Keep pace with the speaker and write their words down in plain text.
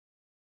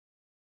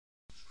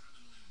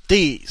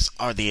These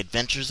are the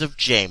Adventures of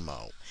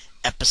J-Mo,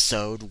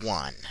 Episode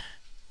 1.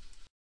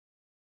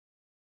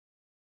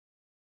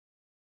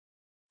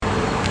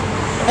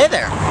 Hey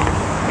there.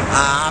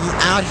 I'm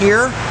out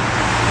here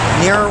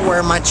near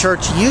where my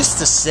church used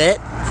to sit,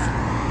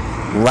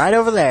 right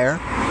over there,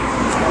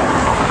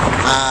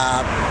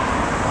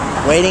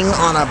 waiting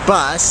on a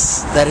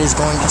bus that is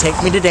going to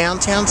take me to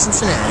downtown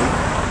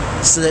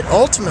Cincinnati, so that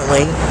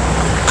ultimately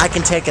I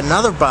can take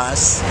another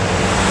bus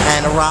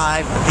and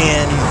arrive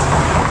in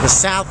the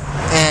south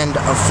end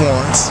of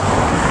Florence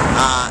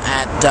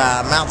at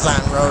Mount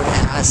Zion Road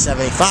and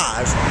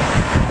I-75,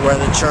 where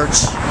the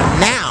church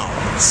now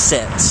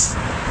sits.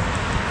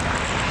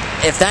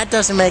 If that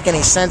doesn't make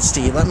any sense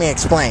to you, let me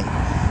explain.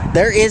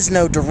 There is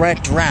no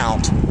direct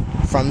route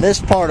from this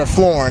part of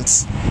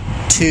Florence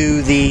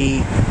to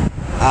the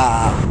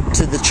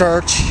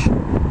church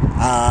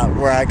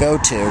where I go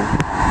to,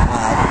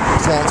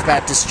 Florence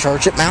Baptist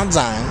Church at Mount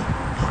Zion.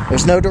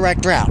 There's no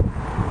direct route.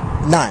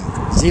 None.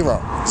 Zero.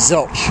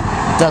 Zilch.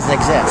 Doesn't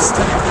exist.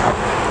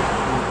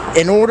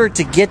 In order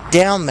to get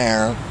down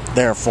there,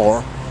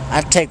 therefore, I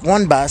have to take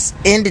one bus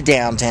into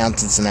downtown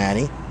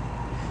Cincinnati,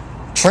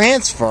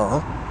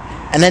 transfer,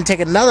 and then take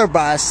another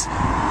bus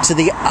to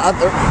the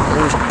other,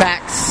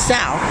 back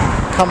south,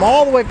 come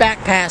all the way back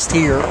past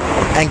here,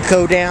 and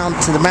go down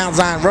to the Mount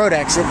Zion Road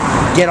exit,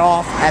 get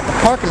off at the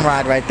parking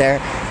ride right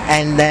there,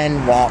 and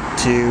then walk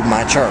to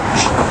my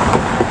church.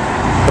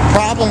 The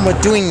problem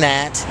with doing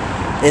that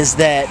is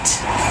that,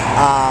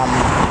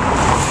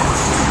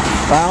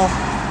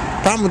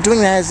 the problem with doing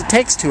that is it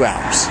takes 2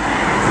 hours.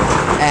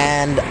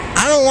 And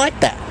I don't like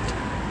that.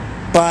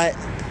 But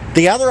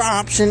the other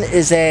option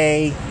is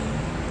a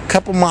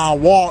couple-mile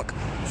walk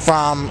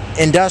from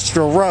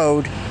Industrial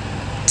Road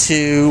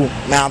to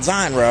Mount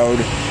Zion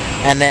Road,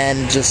 and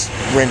then just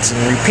rinse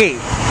and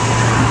repeat.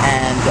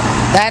 And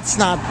that's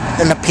not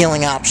an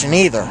appealing option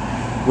either,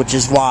 which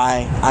is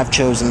why I've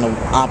chosen the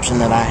option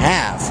that I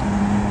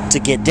have to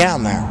get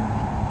down there.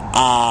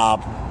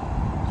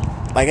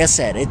 Like I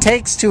said, it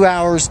takes 2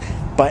 hours,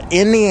 but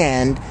in the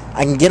end,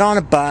 I can get on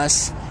a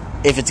bus.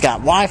 If it's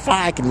got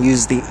Wi-Fi, I can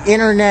use the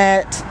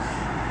internet,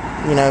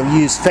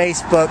 use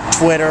Facebook,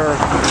 Twitter,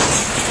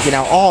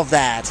 all of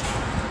that,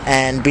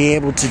 and be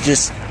able to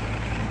just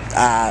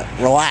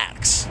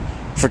relax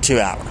for 2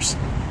 hours.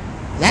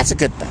 And that's a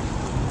good thing.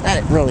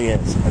 That really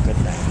is a good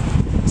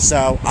thing.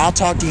 So I'll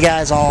talk to you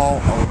guys all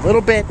a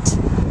little bit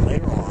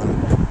later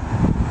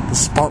on.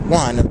 This is part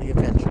 1 of the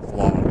adventure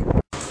vlog.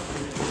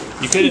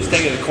 You could have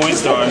taken the coin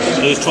star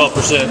and lose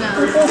 12%.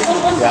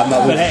 Yeah, I'm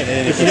not. But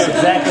hey, if you know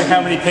exactly how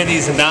many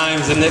pennies and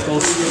dimes and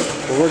nickels.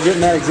 Well, we're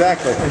getting that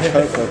exactly.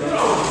 Hopefully.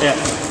 Yeah,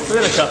 we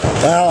got a couple.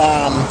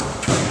 Well,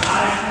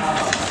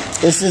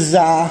 this is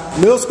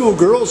middle school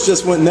girls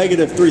just went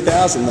negative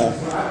 3,000 though.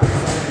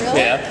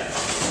 Really?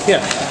 Yeah.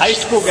 High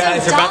school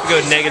guys are about to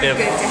go negative.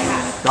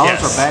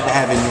 Dollars are bad to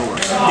have in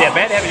yours. Yeah,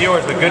 bad to have in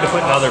yours, but good to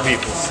put in other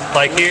people's.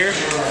 Like here,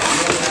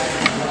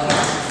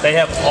 they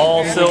have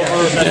all silver.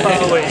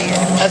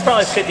 That's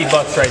probably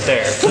 $50 right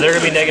there. So they're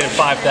gonna be negative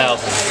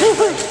 5,000.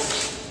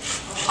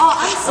 Oh,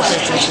 I'm sorry.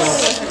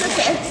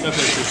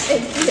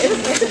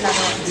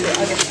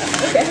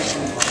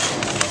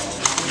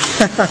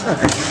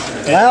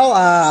 Well,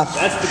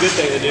 that's the good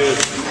thing to do.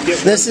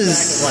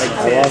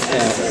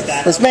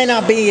 This may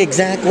not be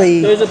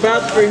exactly There's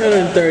about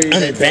 330.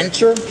 an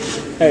adventure,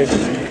 Hey,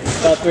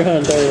 about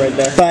 330 right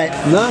there. but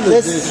not an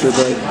adventure,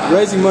 but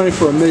raising money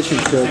for a mission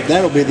trip,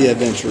 that'll be the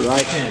adventure,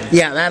 right?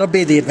 yeah, that'll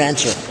be the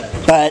adventure.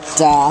 But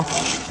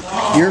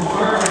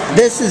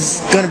this is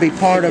going to be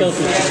part of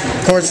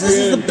course, this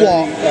is the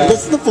vlog.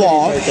 This is the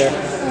vlog. Right there.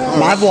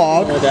 My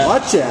vlog.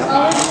 Watch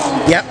out.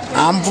 Yep,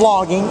 I'm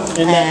vlogging,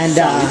 and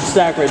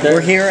stack right there.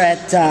 we're here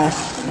at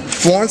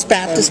Florence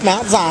Baptist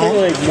Mount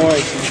Zion,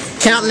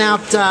 counting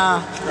out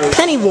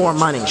penny war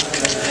money.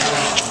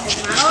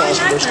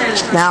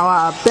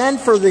 Now, Ben,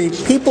 for the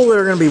people that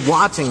are going to be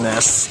watching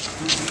this,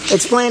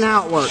 explain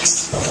how it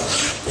works.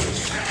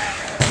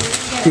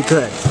 If you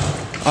could.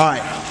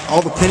 Alright,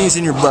 all the pennies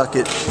in your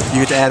bucket, you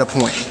get to add a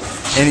point.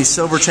 Any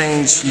silver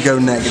change, you go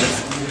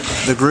negative.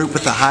 The group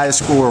with the highest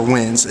score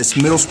wins. It's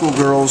middle school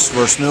girls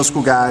versus middle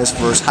school guys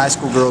versus high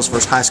school girls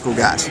versus high school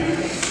guys.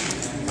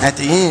 At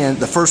the end,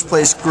 the first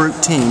place group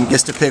team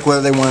gets to pick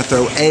whether they want to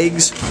throw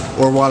eggs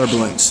or water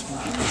balloons.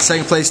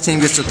 Second place team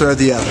gets to throw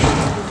the other.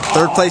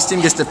 Third place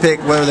team gets to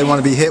pick whether they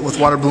want to be hit with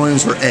water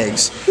balloons or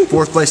eggs.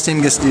 Fourth place team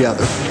gets the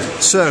other.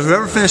 So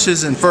whoever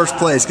finishes in first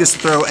place gets to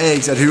throw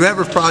eggs at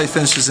whoever probably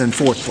finishes in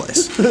fourth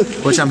place,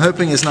 which I'm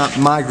hoping is not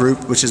my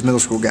group, which is middle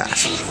school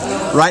guys.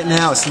 Right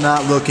now it's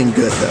not looking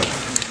good though.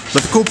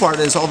 But the cool part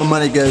is all the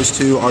money goes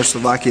to our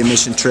Slovakia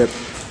mission trip,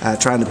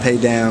 trying to pay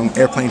down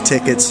airplane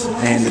tickets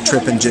and the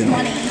trip in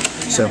general.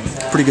 So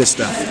pretty good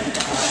stuff.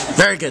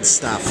 Very good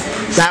stuff.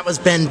 That was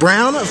Ben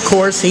Brown. Of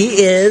course,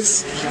 he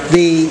is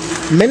the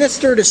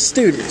minister to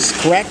students,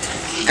 correct,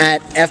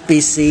 at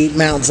FBC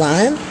Mount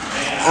Zion.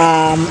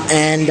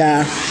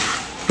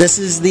 This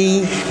is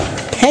the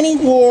penny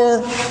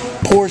war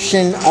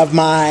portion of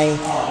my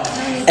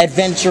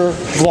adventure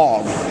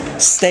vlog.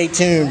 Stay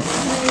tuned.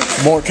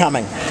 More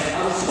coming.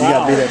 You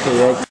gotta be there for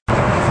the egg.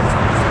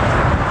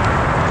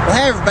 Well,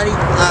 hey everybody.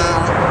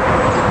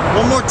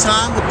 One more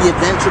time with the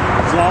adventure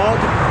vlog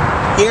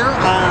here.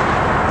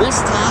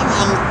 This time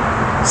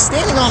I'm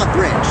standing on a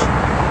bridge.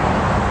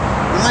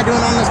 What am I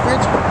doing on this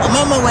bridge? I'm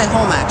on my way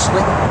home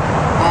actually.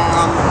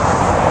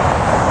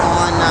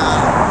 On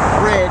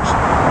a bridge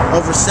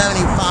over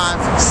 71,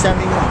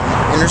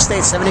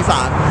 Interstate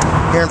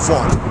 75 here in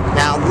Florence.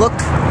 Now look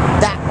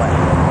that way.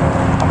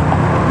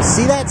 You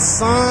see that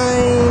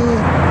sign?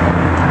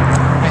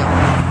 Hang on.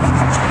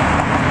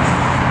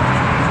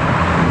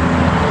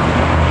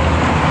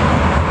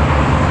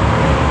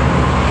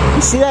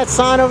 You see that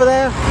sign over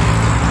there?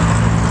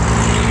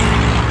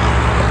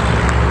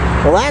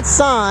 Well, that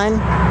sign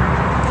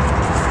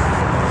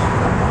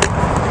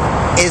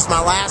is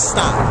my last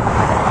stop.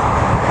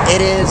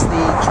 It is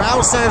the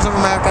Travel Centers of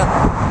America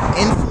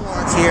in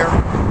Florence here,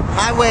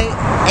 Highway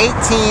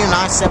 18 and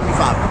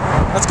I-75.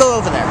 Let's go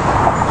over there.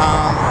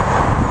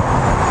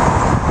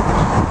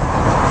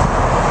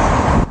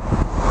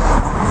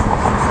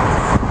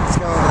 Let's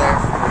go over there.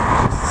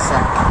 Just a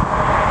sec.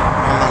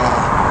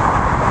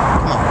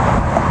 Come on.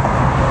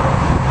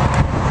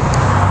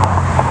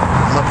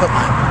 I'm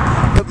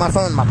gonna put my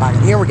phone in my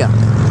pocket. Here we go.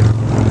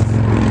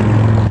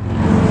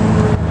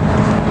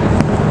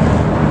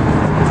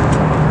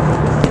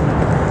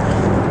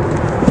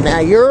 Now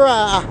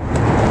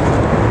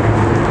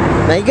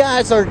now you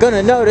guys are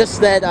gonna notice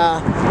that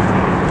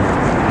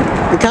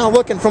you're kind of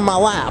looking from my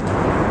lap,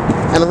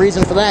 and the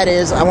reason for that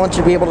is I want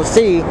you to be able to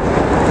see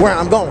where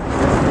I'm going.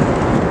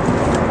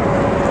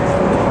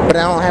 But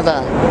I don't have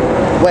a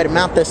way to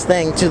mount this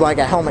thing to like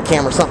a helmet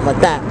cam or something like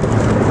that.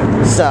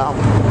 So,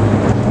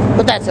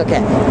 but that's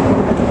okay.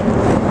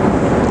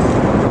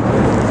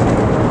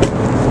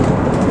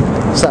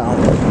 So,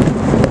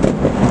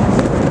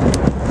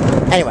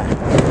 anyway.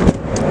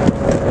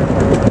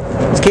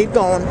 Keep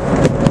going.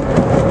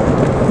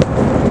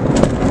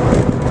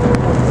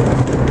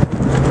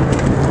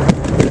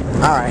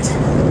 All right.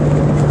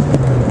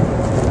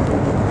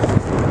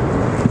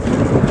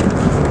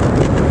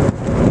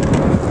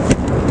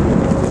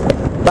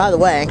 By the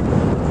way,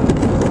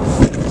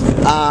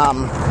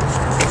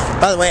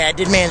 I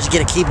did manage to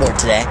get a keyboard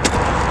today.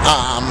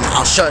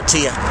 I'll show it to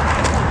you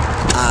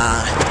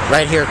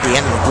right here at the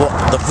end of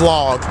the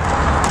vlog.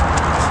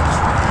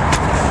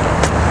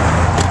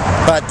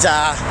 But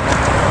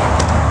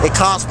it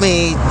cost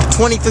me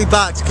 $23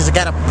 because I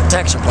got a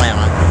protection plan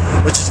on it,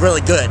 which is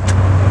really good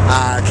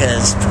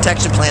because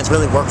protection plans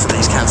really work for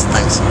these kinds of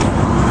things.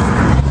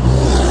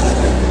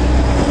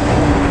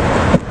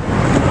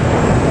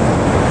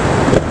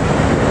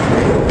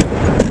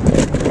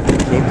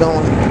 Keep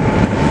going.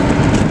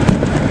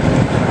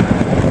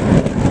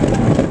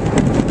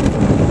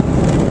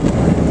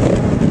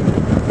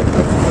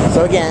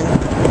 So again,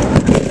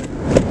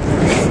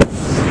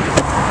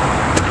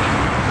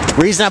 the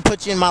reason I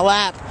put you in my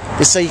lap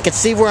is so you can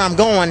see where I'm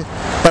going,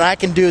 but I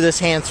can do this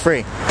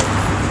hands-free.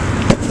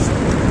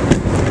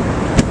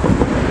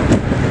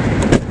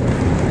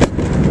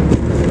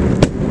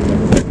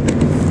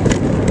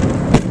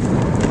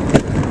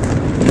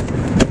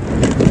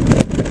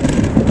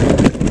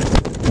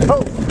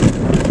 Oh!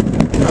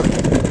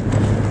 Okay.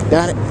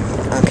 Got it?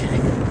 Okay.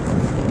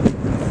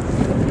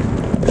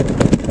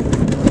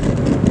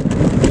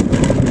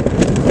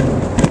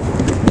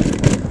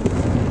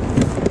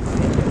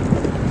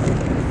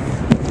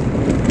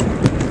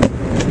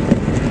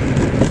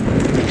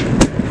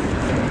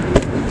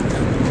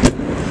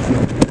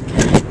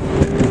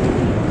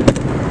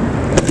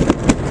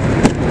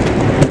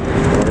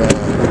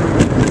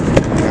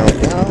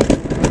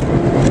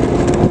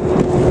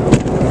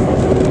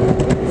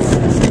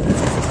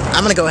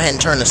 I'm gonna go ahead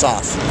and turn this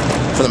off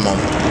for the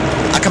moment.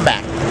 I'll come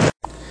back.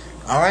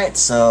 Alright,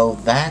 so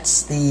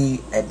that's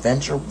the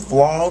adventure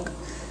vlog.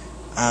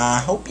 I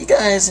hope you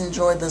guys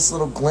enjoyed this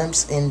little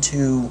glimpse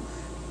into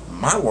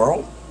my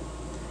world.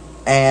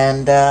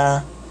 And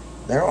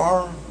there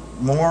are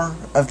more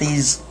of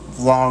these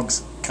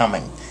vlogs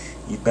coming.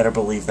 You better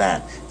believe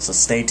that. So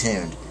stay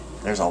tuned.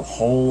 There's a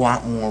whole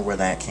lot more where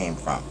that came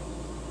from.